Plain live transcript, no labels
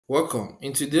Welcome.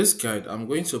 In today's guide, I'm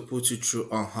going to put you through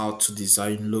on how to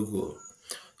design logo.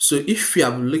 So if you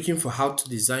are looking for how to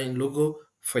design logo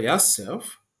for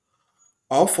yourself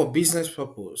or for business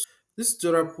purpose, this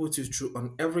tutorial puts you through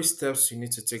on every steps you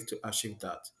need to take to achieve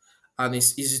that. And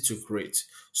it's easy to create.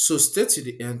 So stay to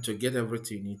the end to get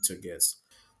everything you need to get.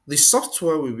 The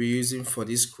software we'll be using for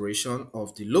this creation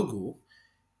of the logo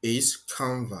is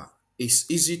Canva.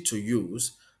 It's easy to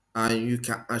use and you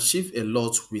can achieve a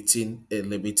lot within a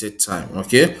limited time.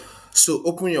 Okay, so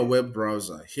open your web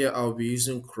browser. Here I'll be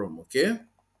using Chrome. Okay,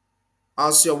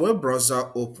 as your web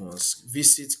browser opens,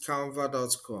 visit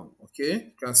canva.com. Okay,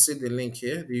 you can see the link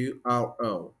here, the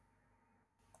URL.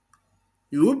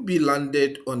 You will be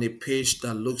landed on a page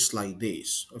that looks like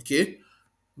this. Okay,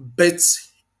 but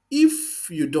if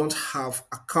you don't have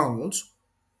account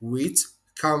with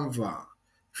Canva,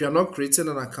 if you're not creating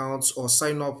an account or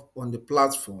sign up on the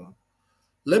platform,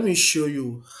 let me show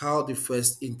you how the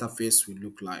first interface will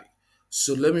look like.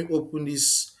 So let me open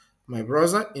this my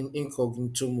browser in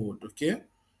incognito mode. Okay,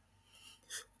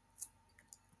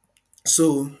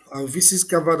 so I'll visit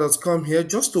canva.com here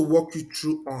just to walk you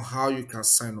through on how you can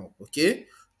sign up. Okay,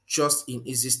 just in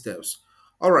easy steps.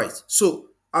 All right, so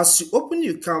as you open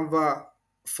your Canva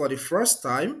for the first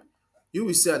time, you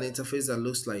will see an interface that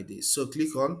looks like this. So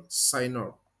click on sign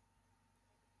up.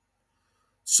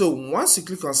 So once you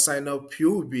click on sign up,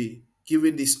 you will be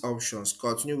given these options: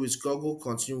 continue with Google,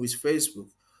 continue with Facebook,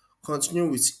 continue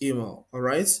with email, all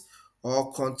right,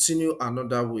 or continue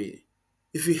another way.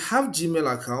 If you have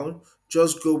Gmail account,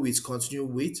 just go with continue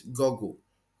with Google.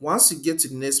 Once you get to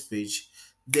the next page,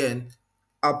 then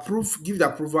give the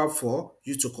approval for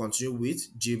you to continue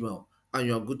with Gmail and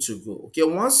you're good to go. Okay,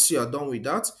 once you are done with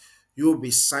that, you will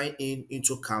be signed in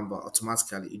into Canva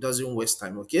automatically. It doesn't waste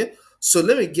time. Okay, so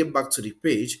let me get back to the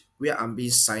page where I'm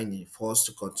being signed in for us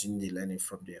to continue the learning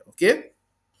from there. Okay.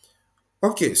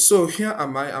 Okay, so here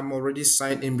am I. I'm already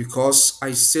signed in because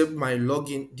I saved my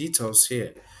login details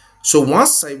here. So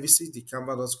once I visit the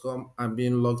canva.com, I'm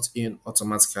being logged in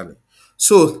automatically.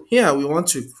 So here we want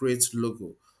to create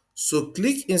logo. So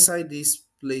click inside this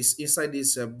place, inside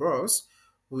this box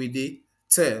with the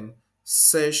term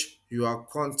search your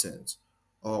content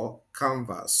or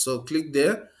canvas. So click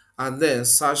there and then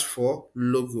search for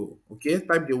logo. Okay,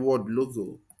 type the word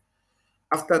logo.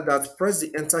 After that, press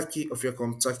the enter key of your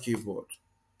computer keyboard.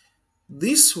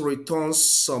 This returns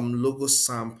some logo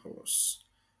samples.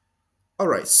 All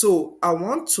right, so I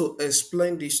want to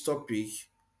explain this topic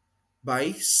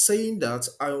by saying that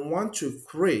I want to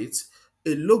create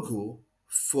a logo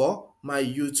for my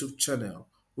YouTube channel,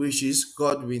 which is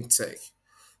Godwin Tech.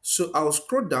 So I'll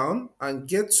scroll down and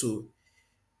get to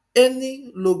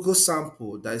any logo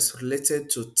sample that is related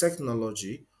to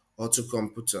technology or to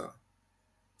computer.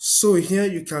 So here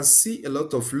you can see a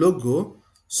lot of logo.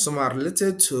 Some are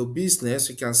related to business.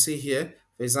 You can see here,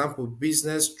 for example,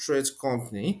 business trade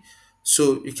company.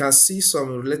 So you can see some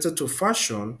related to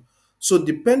fashion. So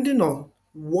depending on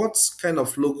what kind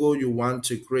of logo you want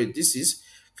to create, this is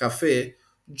cafe.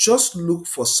 Just look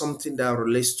for something that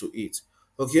relates to it.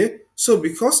 Okay. So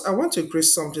because I want to create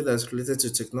something that's related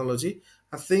to technology,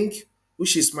 I think,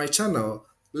 which is my channel,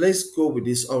 let's go with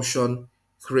this option,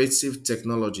 creative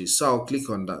technology. So I'll click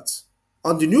on that.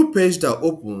 On the new page that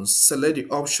opens, select the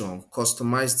option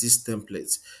customize these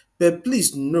templates. But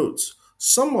please note,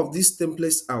 some of these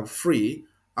templates are free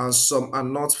and some are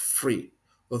not free.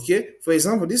 Okay, for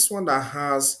example, this one that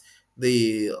has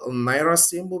the Naira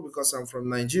symbol, because I'm from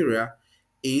Nigeria,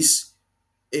 is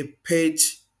a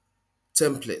page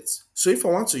template. So if I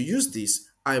want to use this,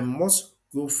 I must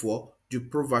go for the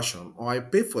pro version, or I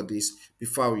pay for this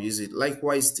before I will use it.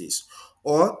 Likewise this.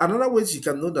 Or another way you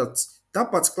can know that that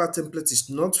particular template is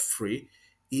not free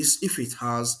is if it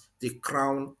has the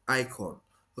crown icon.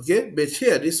 Okay, but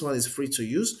here this one is free to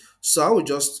use, so I will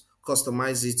just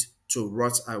customize it to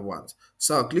what I want.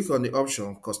 So I'll click on the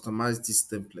option customize this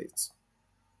template.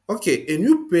 Okay, a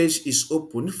new page is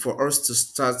opened for us to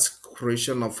start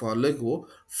creation of our logo.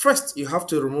 First, you have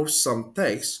to remove some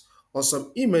text or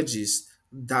some images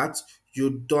that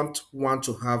you don't want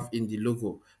to have in the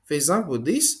logo. For example,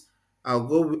 this, I'll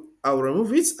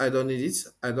remove it. I don't need it.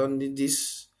 I don't need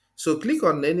this. So click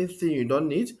on anything you don't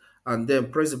need and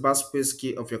then press the backspace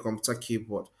key of your computer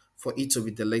keyboard for it to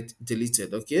be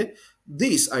deleted. Okay,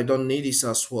 this I don't need this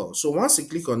as well. So once you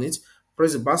click on it,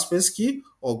 press the backspace key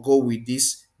or go with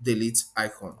this delete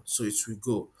icon, so it will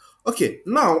go. Okay,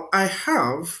 now I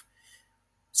have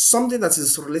something that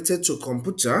is related to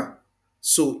computer.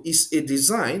 So it's a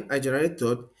design I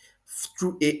generated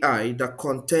through AI that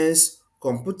contains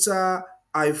computer,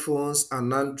 iPhones,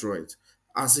 and Android,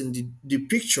 as in the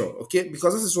picture. Okay,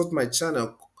 because this is what my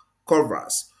channel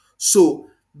covers. So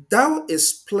that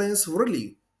explains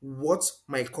really what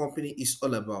my company is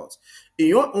all about. In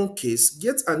your own case,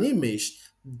 get an image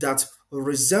that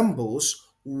resembles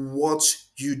what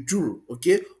you do,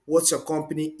 okay? What your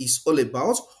company is all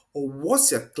about, or what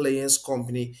your client's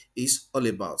company is all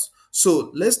about.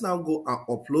 So let's now go and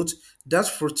upload that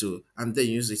photo and then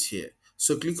use it here.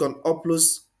 So click on Upload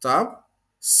tab,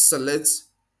 select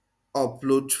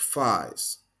Upload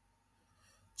Files.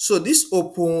 So this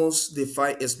opens the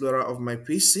file explorer of my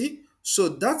PC. So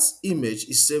that image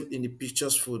is saved in the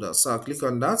pictures folder. So I'll click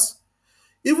on that.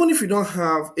 Even if you don't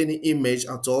have any image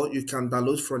at all, you can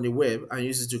download from the web and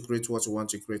use it to create what you want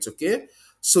to create, okay?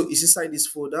 So it's inside this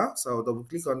folder. So I'll double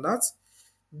click on that.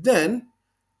 Then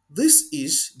this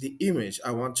is the image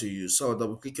I want to use. So I'll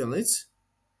double click on it.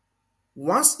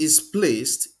 Once it's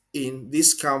placed in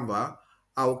this Canva,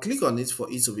 I'll click on it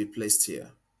for it to be placed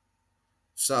here.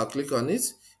 So I'll click on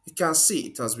it. You can see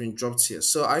it has been dropped here.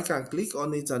 So I can click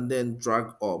on it and then drag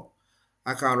up.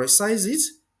 I can resize it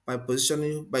by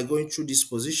positioning, by going through this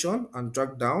position and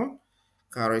drag down.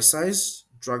 Can resize,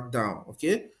 drag down,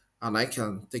 okay? And I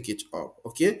can take it up,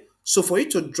 okay? So for you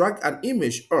to drag an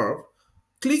image up,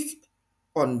 click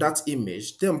on that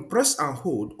image, then press and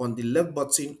hold on the left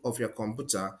button of your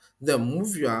computer, then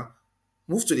move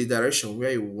to the direction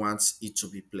where you want it to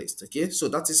be placed, okay? So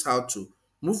that is how to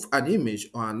move an image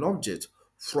or an object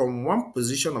from one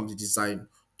position of the design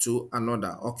to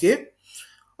another, okay?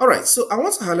 All right, so I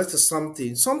want to highlight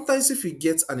something. Sometimes if you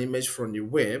get an image from the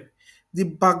web, the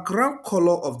background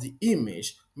color of the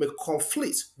image may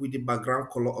conflict with the background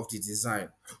color of the design.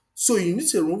 So you need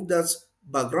to remove that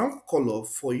background color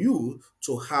for you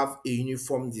to have a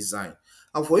uniform design.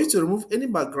 And for you to remove any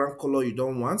background color you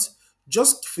don't want,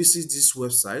 just visit this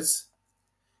website,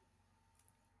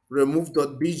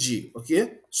 remove.bg,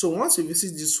 okay? So once you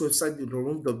visit this website, the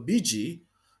remove.bg,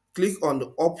 click on the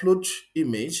upload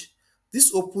image.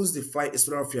 This opens the file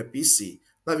explorer of your PC.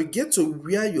 Navigate to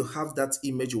where you have that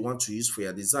image you want to use for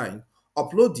your design,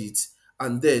 upload it,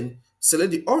 and then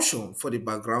select the option for the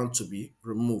background to be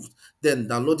removed. Then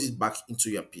download it back into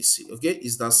your PC, okay?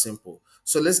 It's that simple.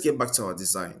 So let's get back to our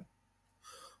design.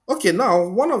 Okay, now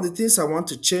one of the things I want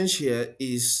to change here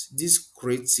is this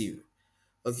creative.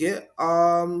 Okay,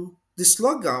 the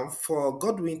slogan for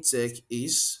Godwin Tech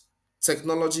is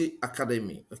Technology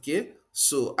Academy. Okay,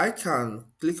 so I can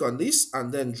click on this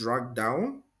and then drag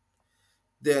down.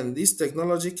 Then this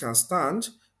technology can stand,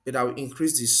 but I will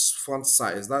increase this font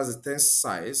size. That's the text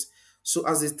size. So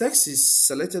as the text is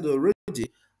selected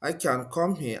already, I can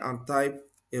come here and type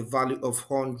a value of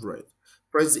 100.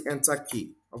 Press the enter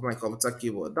key of my computer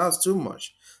keyboard. That's too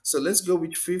much. So let's go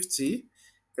with 50.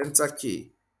 Enter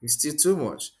key. It's still too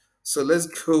much. So let's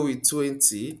go with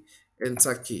 20.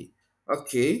 Enter key.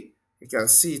 Okay. You can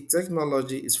see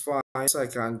technology is fine. So I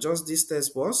can adjust this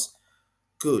text box.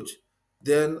 Good.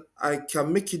 Then I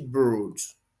can make it broad.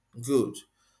 Good.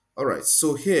 All right.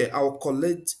 So here I'll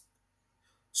collect.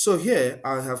 So here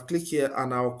I have clicked here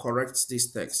and I'll correct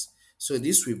this text. So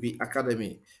this will be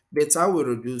academy, but I will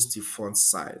reduce the font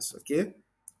size. Okay.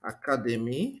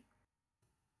 Academy.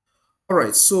 All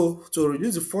right. So to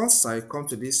reduce the font size, come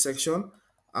to this section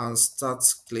and start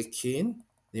clicking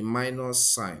the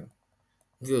minus sign.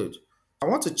 Good. I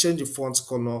want to change the font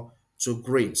color to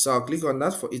green. So I'll click on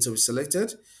that for it to be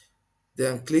selected.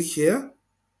 Then click here,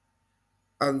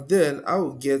 and then I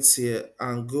will get here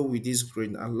and go with this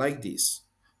green. I like this.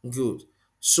 Good.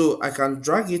 So I can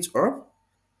drag it up.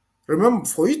 Remember,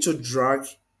 for you to drag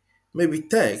maybe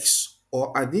text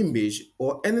or an image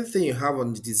or anything you have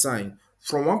on the design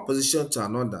from one position to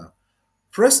another,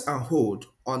 press and hold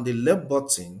on the left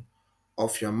button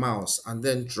of your mouse and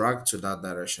then drag to that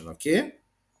direction, okay?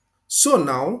 So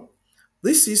now,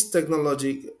 this is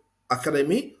Technology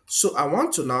Academy. So I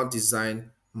want to now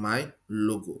design my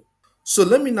logo. So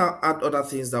let me now add other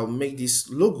things that will make this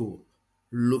logo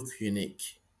look unique.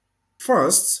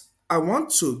 First, I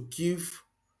want to give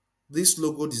this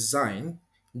logo design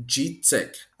G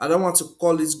Tech. I don't want to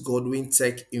call it Godwin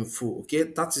Tech Info. Okay,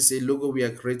 that is a logo we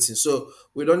are creating. So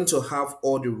we don't need to have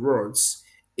all the words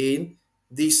in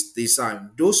this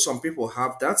design. Though some people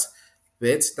have that,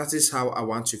 but that is how I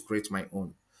want to create my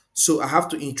own. So I have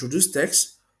to introduce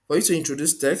text. For you to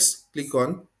introduce text, click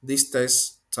on this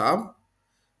text tab.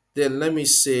 Then let me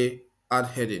say add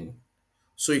heading.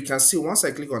 So you can see once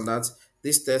I click on that,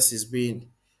 this text is being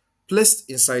placed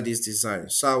inside this design.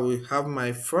 So I will have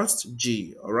my first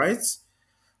G, all right?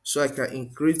 So I can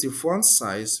increase the font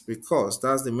size because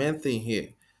that's the main thing here.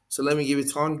 So let me give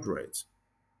it 100.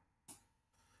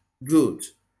 Good.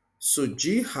 So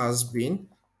G has been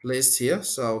placed here.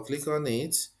 So I'll click on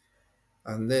it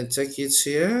and then take it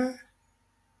here.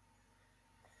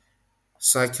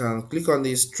 So I can click on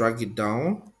this, drag it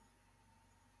down,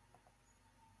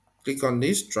 click on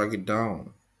this, drag it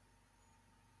down.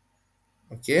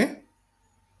 Okay.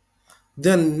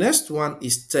 Then next one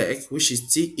is tech, which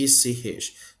is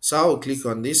TECH. So I will click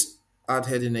on this, add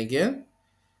heading again.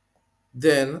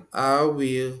 Then I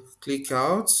will click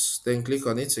out, then click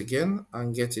on it again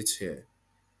and get it here.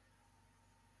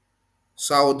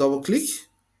 So I will double click,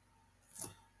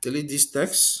 delete this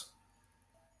text.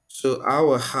 So I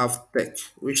will have tech,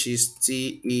 which is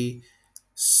TECH.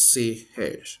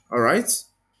 All right.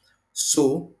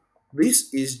 So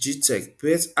this is GTech,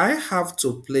 but I have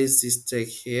to place this tech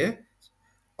here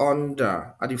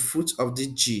under at the foot of the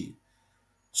G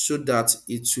so that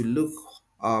it will look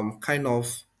kind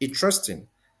of interesting.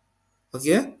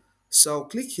 Okay. So I'll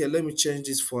click here. Let me change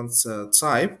this font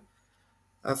type.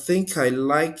 I think I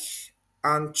like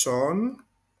Anton.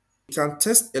 You can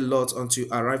test a lot until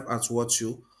you arrive at what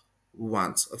you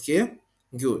want. Okay,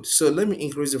 good. So let me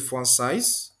increase the font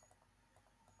size.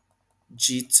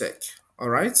 GTech. All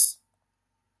right,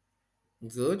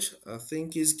 good. I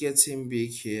think it's getting big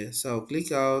here. So I'll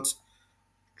click out,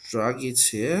 drag it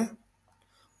here.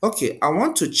 Okay, I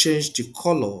want to change the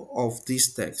color of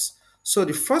this text. So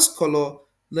the first color,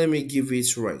 let me give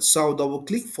it red. So I'll double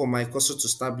click for my cursor to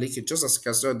start blinking, just as you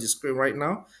can see on the screen right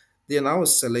now. Then I will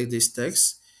select this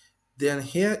text. Then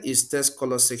here is text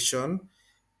color section.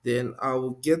 Then I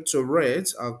will get to red.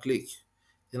 I'll click.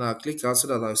 Then I'll click out so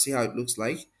that I'll see how it looks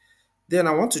like. Then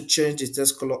I want to change the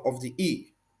text color of the E.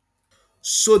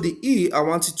 So the E, I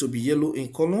want it to be yellow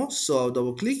in color. So I'll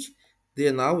double click.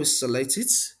 Then I will select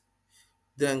it.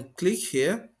 Then click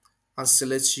here and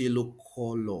select yellow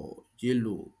color.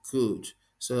 Yellow, good.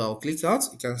 So I'll click out,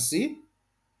 you can see.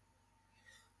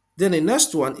 Then the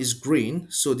next one is green.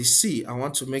 So the C, I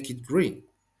want to make it green.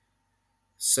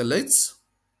 Select,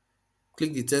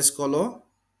 click the text color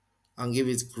and give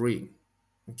it green.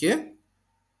 Okay,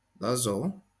 that's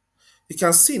all. You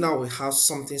can see now we have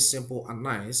something simple and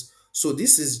nice. So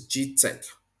this is GTech.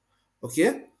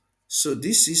 Okay, so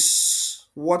this is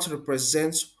what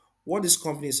represents what this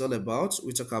company is all about.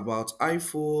 We talk about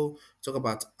iPhone, talk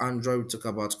about Android, we talk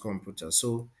about computer.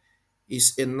 So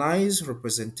it's a nice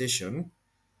representation.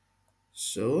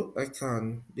 So I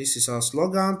can, this is our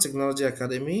slogan, Technology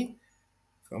Academy.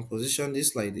 I can position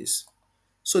this like this.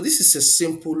 So this is a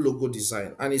simple logo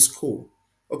design and it's cool.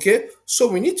 Okay,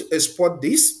 so we need to export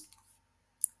this.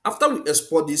 After we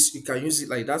export this, you can use it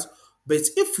like that. But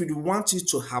if you want it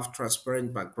to have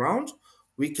transparent background,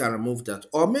 we can remove that.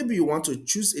 Or maybe you want to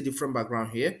choose a different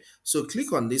background here. So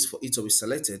click on this for it to be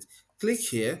selected. Click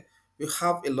here. You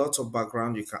have a lot of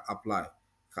background you can apply.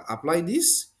 You can apply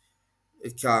this.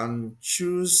 You can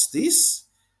choose this.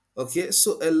 Okay,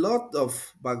 so a lot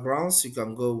of backgrounds you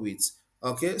can go with.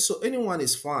 Okay, so anyone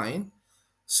is fine.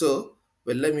 So,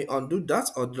 but let me undo that,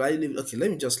 or do I leave? Okay,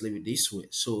 let me just leave it this way.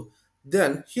 So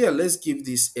then here, let's give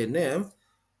this a name.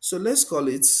 So let's call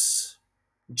it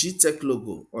GTech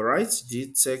logo. All right,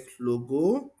 GTech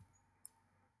logo.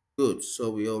 Good.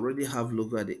 So we already have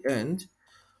logo at the end.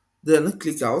 Then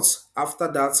click out.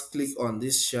 After that, click on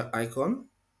this share icon.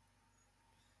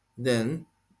 Then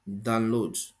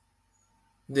download.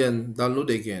 Then download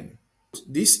again.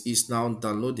 This is now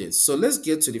downloaded. So let's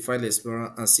get to the file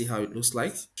explorer and see how it looks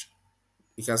like.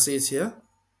 You can see it here.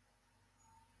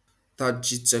 That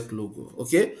GTech logo.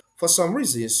 Okay, for some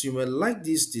reasons you may like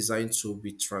this design to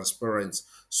be transparent,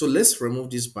 so let's remove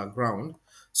this background.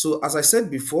 So as I said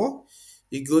before,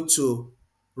 you go to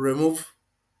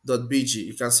remove.bg.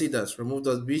 You can see that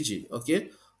remove.bg. Okay,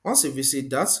 once you visit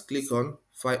that, click on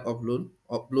file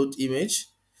upload image,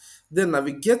 then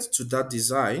navigate to that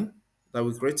design that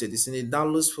we created. It's in a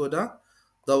downloads folder.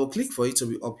 Double click for it to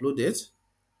be uploaded.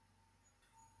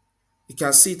 You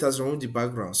can see it has removed the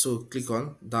background, so click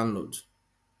on download.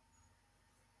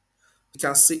 You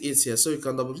can see it here, so you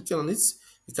can double click on it.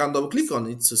 You can double click on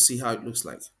it to see how it looks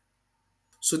like.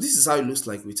 So this is how it looks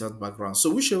like without background.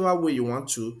 So whichever way you want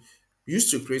to use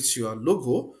to create your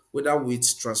logo, whether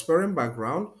with transparent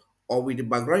background or with the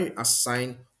background you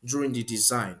assign during the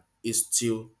design, is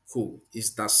still cool.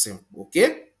 It's that simple.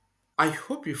 Okay, I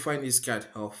hope you find this guide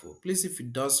helpful. Please, if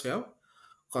it does help,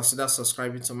 consider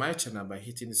subscribing to my channel by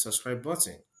hitting the subscribe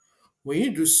button. When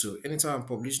you do so, anytime I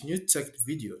publish new tech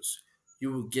videos,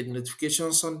 you will get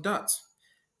notifications on that.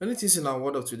 Many things in our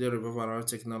world of today revolve around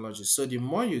technology. So the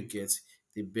more you get,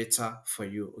 the better for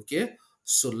you. Okay?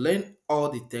 So learn all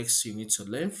the techs you need to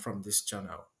learn from this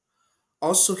channel.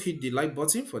 Also hit the like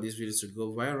button for this video to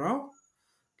go viral.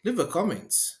 Leave a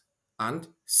comment and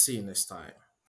see you next time.